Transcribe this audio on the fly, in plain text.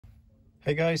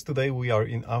Hey guys, today we are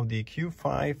in Audi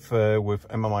Q5 with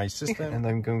MMI system and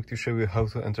I'm going to show you how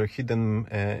to enter hidden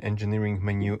engineering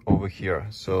menu over here.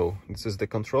 So this is the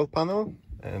control panel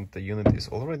and the unit is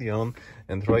already on,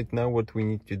 and right now what we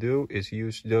need to do is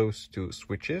use those two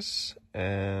switches,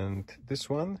 and this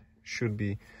one should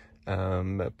be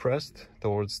pressed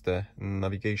towards the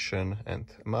navigation and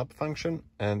map function,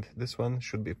 and this one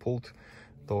should be pulled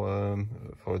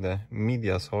for the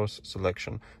media source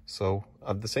selection. So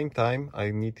at the same time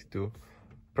I need to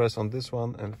press on this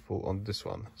one and pull on this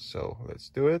one. So let's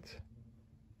do it.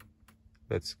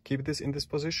 Let's keep this in this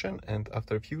position, and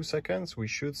after a few seconds we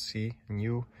should see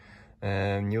new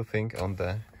thing on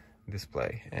the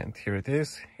display. And here it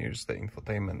is. Here's the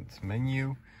infotainment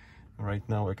menu. Right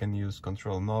now I can use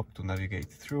control knob to navigate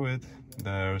through it.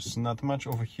 There's not much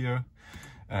over here.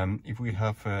 If we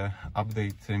have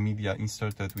update media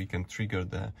inserted, we can trigger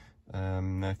the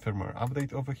firmware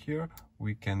update over here.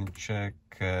 We can check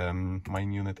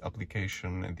mine unit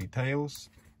application details.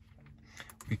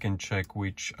 We can check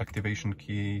which activation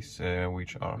keys,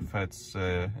 which are FETs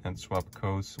and swap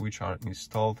codes, which are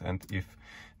installed and if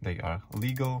they are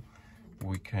legal.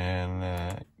 We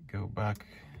can go back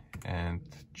and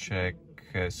check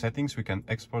settings. We can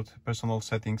export personal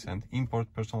settings and import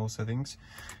personal settings.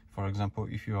 For example,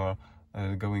 if you are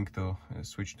going to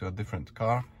switch to a different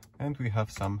car, and we have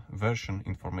some version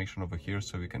information over here,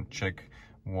 so we can check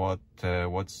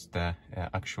what's the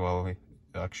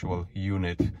actual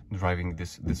unit driving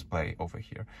this display over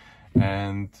here.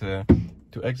 And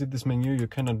to exit this menu, you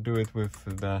cannot do it with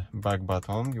the back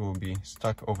button. You will be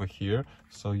stuck over here,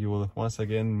 so you will once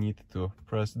again need to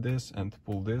press this and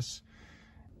pull this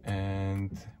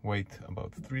and wait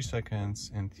about 3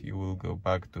 seconds, and you will go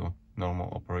back to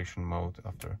normal operation mode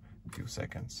after a few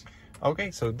seconds. Okay,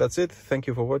 so that's it. Thank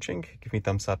you for watching. Give me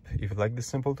thumbs up if you like this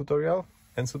simple tutorial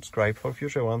and subscribe for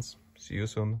future ones. See you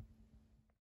soon.